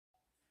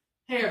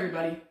Hey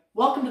everybody,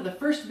 welcome to the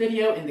first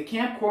video in the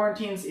Camp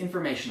Quaranteens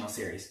informational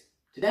series.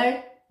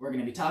 Today, we're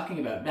going to be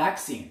talking about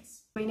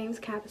vaccines. My name's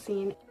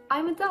Capucine.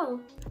 I'm Adele.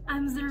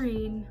 I'm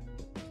Zareen.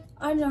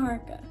 I'm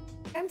Naharka.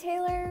 I'm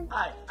Taylor.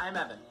 Hi, I'm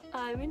Evan.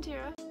 I'm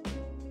Indira.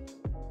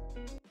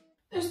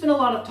 There's been a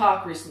lot of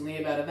talk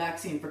recently about a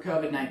vaccine for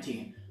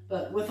COVID-19,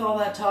 but with all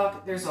that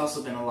talk, there's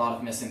also been a lot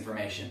of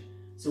misinformation.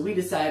 So we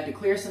decided to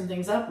clear some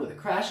things up with a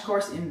crash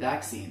course in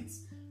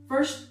vaccines.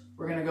 First,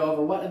 we're going to go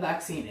over what a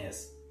vaccine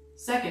is.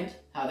 Second,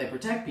 how they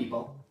protect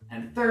people.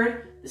 And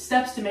third, the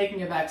steps to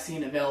making a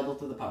vaccine available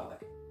to the public.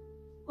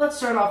 Let's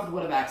start off with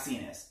what a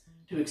vaccine is.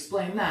 To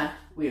explain that,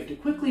 we have to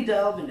quickly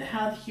delve into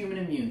how the human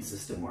immune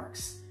system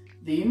works.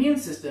 The immune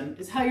system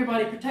is how your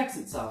body protects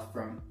itself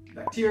from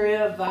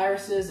bacteria,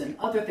 viruses, and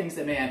other things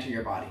that may enter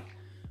your body.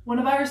 When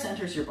a virus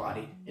enters your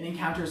body, it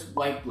encounters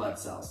white blood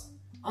cells.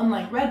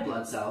 Unlike red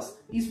blood cells,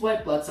 these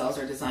white blood cells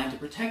are designed to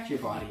protect your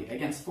body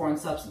against foreign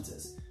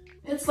substances.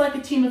 It's like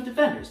a team of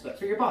defenders, but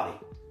for your body.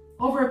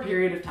 Over a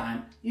period of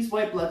time, these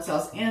white blood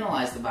cells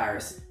analyze the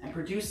virus and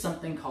produce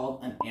something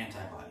called an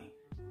antibody.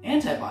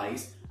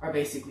 Antibodies are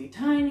basically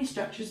tiny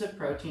structures of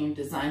protein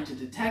designed to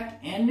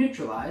detect and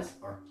neutralize,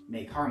 or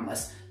make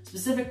harmless,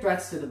 specific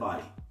threats to the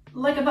body,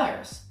 like a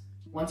virus.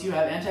 Once you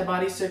have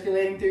antibodies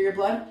circulating through your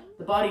blood,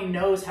 the body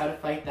knows how to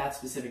fight that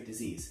specific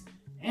disease.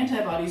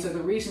 Antibodies are the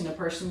reason a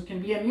person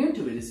can be immune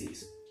to a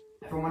disease.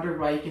 Ever wondered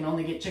why you can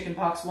only get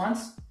chickenpox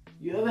once?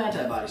 You have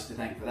antibodies to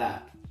thank for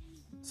that.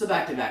 So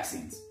back to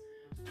vaccines.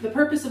 The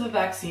purpose of a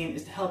vaccine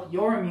is to help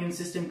your immune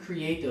system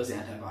create those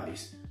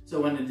antibodies, so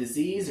when a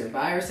disease or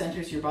virus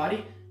enters your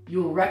body,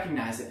 you will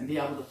recognize it and be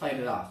able to fight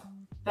it off.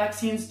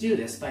 Vaccines do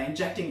this by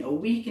injecting a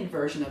weakened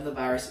version of the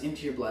virus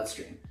into your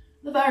bloodstream.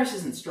 The virus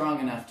isn't strong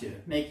enough to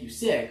make you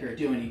sick or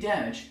do any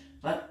damage,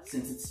 but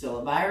since it's still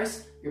a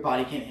virus, your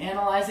body can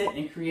analyze it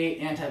and create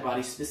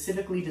antibodies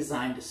specifically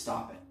designed to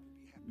stop it.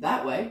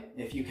 That way,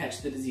 if you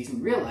catch the disease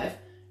in real life,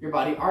 your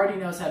body already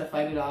knows how to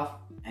fight it off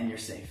and you're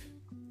safe.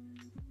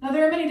 Now,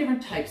 there are many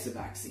different types of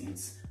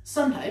vaccines.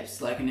 Some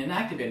types, like an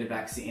inactivated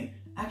vaccine,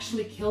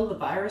 actually kill the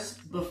virus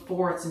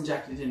before it's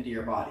injected into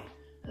your body.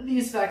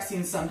 These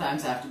vaccines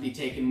sometimes have to be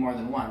taken more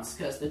than once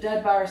because the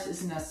dead virus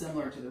isn't as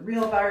similar to the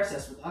real virus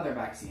as with other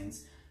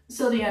vaccines,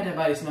 so the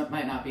antibodies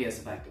might not be as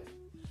effective.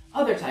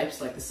 Other types,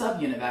 like the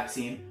subunit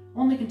vaccine,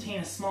 only contain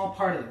a small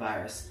part of the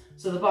virus,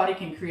 so the body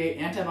can create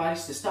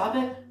antibodies to stop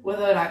it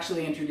without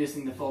actually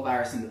introducing the full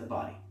virus into the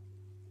body.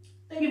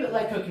 Think of it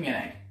like cooking an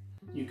egg.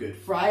 You could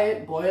fry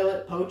it, boil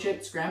it, poach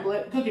it, scramble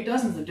it, cook it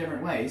dozens of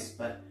different ways,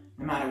 but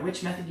no matter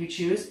which method you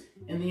choose,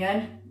 in the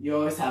end, you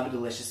always have a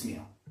delicious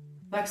meal.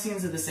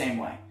 Vaccines are the same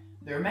way.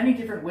 There are many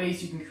different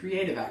ways you can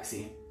create a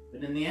vaccine,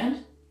 but in the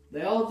end,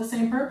 they all have the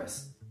same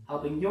purpose,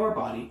 helping your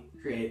body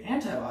create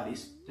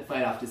antibodies to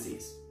fight off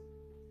disease.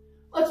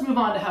 Let's move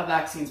on to how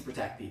vaccines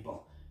protect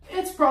people.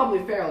 It's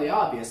probably fairly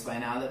obvious by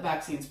now that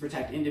vaccines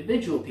protect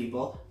individual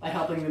people by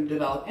helping them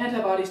develop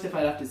antibodies to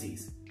fight off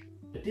disease.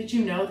 But did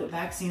you know that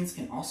vaccines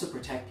can also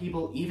protect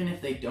people even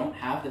if they don't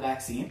have the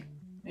vaccine?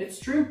 It's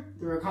true,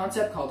 through a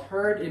concept called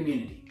herd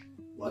immunity.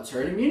 What's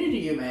herd immunity,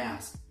 you may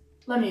ask?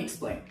 Let me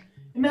explain.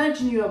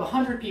 Imagine you have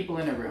 100 people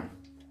in a room.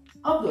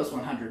 Of those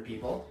 100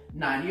 people,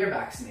 90 are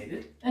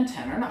vaccinated and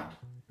 10 are not.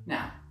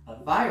 Now, a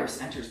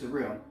virus enters the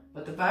room,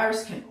 but the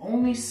virus can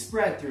only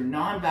spread through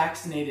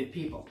non-vaccinated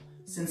people.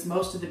 Since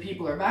most of the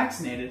people are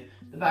vaccinated,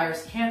 the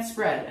virus can't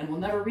spread and will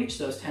never reach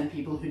those 10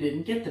 people who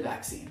didn't get the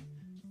vaccine.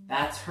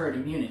 That's herd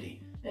immunity.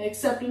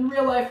 Except in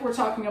real life, we're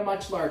talking a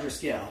much larger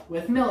scale,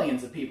 with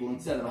millions of people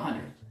instead of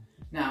 100.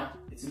 Now,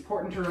 it's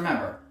important to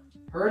remember,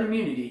 herd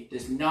immunity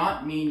does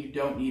not mean you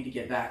don't need to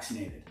get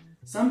vaccinated.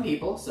 Some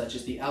people, such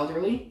as the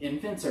elderly,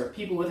 infants, or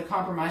people with a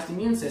compromised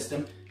immune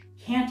system,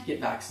 can't get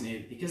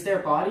vaccinated because their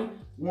body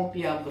won't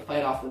be able to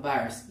fight off the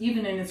virus,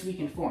 even in its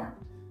weakened form.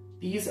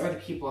 These are the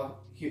people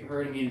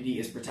herd immunity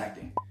is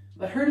protecting.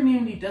 But herd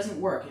immunity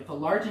doesn't work if a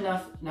large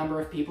enough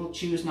number of people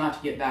choose not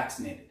to get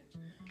vaccinated.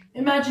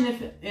 Imagine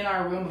if in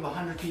our room of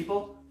 100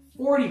 people,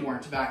 40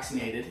 weren't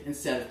vaccinated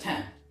instead of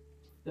 10.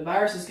 The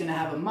virus is going to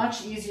have a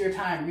much easier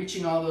time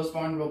reaching all those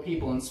vulnerable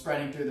people and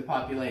spreading through the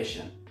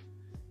population.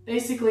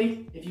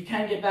 Basically, if you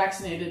can get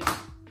vaccinated,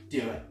 do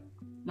it.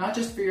 Not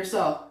just for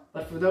yourself,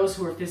 but for those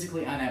who are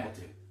physically unable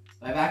to.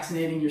 By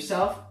vaccinating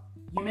yourself,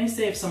 you may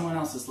save someone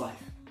else's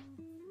life.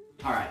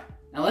 Alright,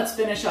 now let's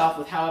finish off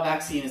with how a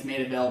vaccine is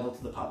made available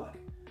to the public.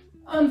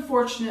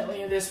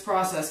 Unfortunately, this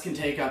process can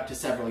take up to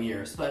several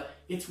years, but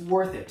it's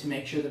worth it to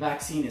make sure the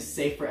vaccine is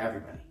safe for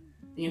everybody.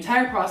 The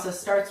entire process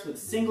starts with a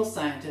single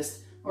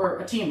scientist, or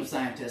a team of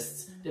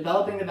scientists,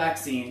 developing the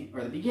vaccine,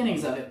 or the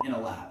beginnings of it, in a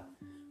lab.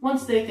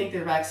 Once they think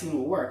their vaccine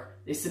will work,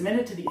 they submit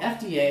it to the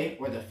FDA,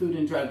 or the Food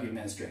and Drug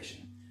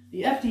Administration.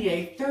 The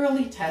FDA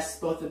thoroughly tests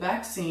both the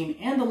vaccine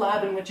and the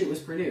lab in which it was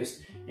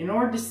produced in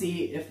order to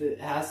see if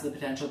it has the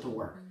potential to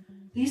work.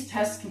 These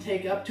tests can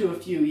take up to a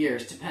few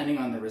years depending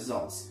on the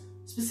results.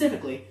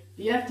 Specifically,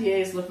 the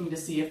FDA is looking to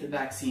see if the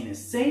vaccine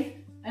is safe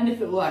and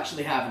if it will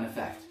actually have an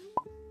effect.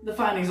 The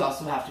findings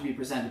also have to be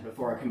presented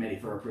before a committee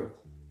for approval.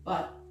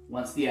 But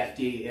once the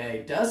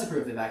FDA does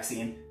approve the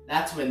vaccine,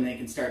 That's when they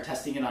can start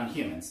testing it on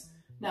humans.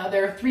 Now,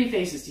 there are 3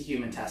 phases to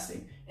human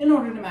testing in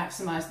order to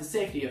maximize the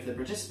safety of the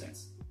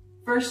participants.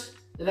 First,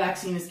 the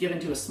vaccine is given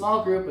to a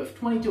small group of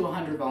 20 to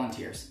 100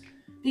 volunteers.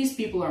 These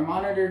people are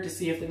monitored to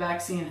see if the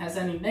vaccine has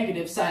any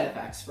negative side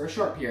effects for a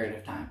short period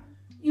of time,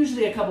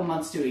 usually a couple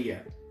months to a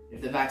year. If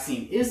the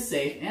vaccine is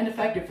safe and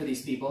effective for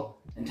these people,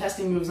 then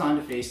testing moves on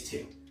to phase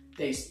 2.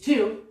 Phase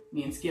 2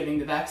 means giving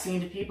the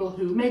vaccine to people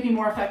who may be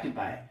more affected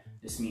by it.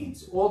 This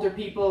means older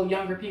people,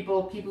 younger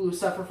people, people who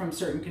suffer from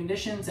certain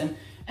conditions, and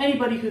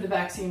anybody who the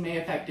vaccine may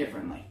affect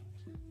differently.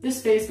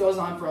 This phase goes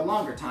on for a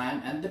longer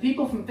time, and the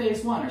people from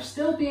phase 1 are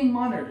still being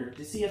monitored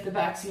to see if the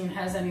vaccine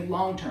has any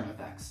long-term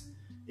effects.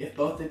 If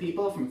both the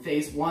people from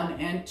phase 1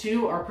 and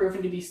 2 are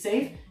proven to be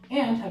safe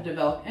and have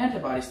developed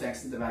antibodies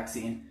thanks to the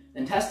vaccine,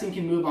 then testing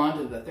can move on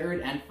to the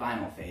 3rd and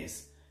final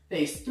phase.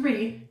 Phase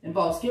 3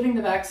 involves giving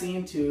the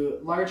vaccine to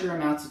larger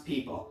amounts of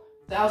people,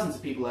 thousands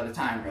of people at a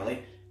time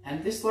really,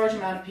 and this large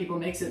amount of people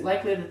makes it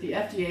likely that the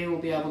FDA will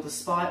be able to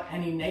spot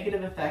any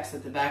negative effects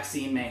that the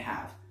vaccine may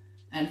have.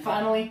 And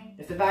finally,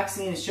 if the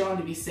vaccine is shown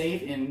to be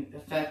safe in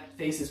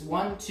phases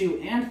 1,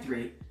 2, and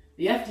 3,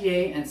 the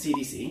FDA and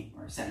CDC,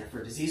 or Center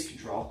for Disease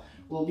Control,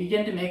 will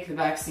begin to make the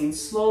vaccine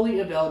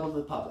slowly available to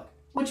the public,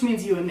 which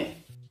means you and me.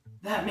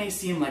 That may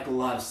seem like a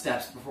lot of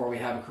steps before we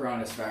have a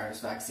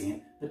coronavirus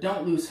vaccine, but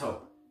don't lose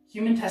hope.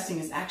 Human testing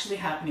is actually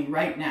happening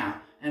right now,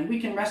 and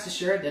we can rest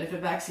assured that if a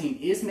vaccine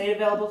is made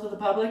available to the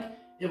public,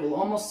 it will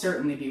almost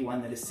certainly be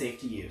one that is safe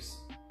to use.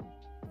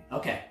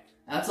 Okay,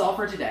 that's all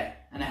for today,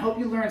 and I hope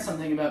you learned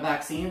something about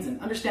vaccines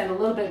and understand a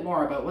little bit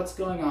more about what's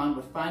going on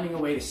with finding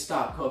a way to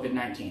stop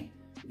COVID-19.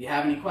 If you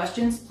have any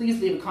questions,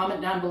 please leave a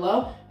comment down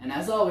below, and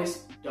as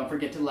always, don't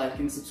forget to like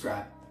and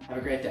subscribe. Have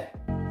a great day.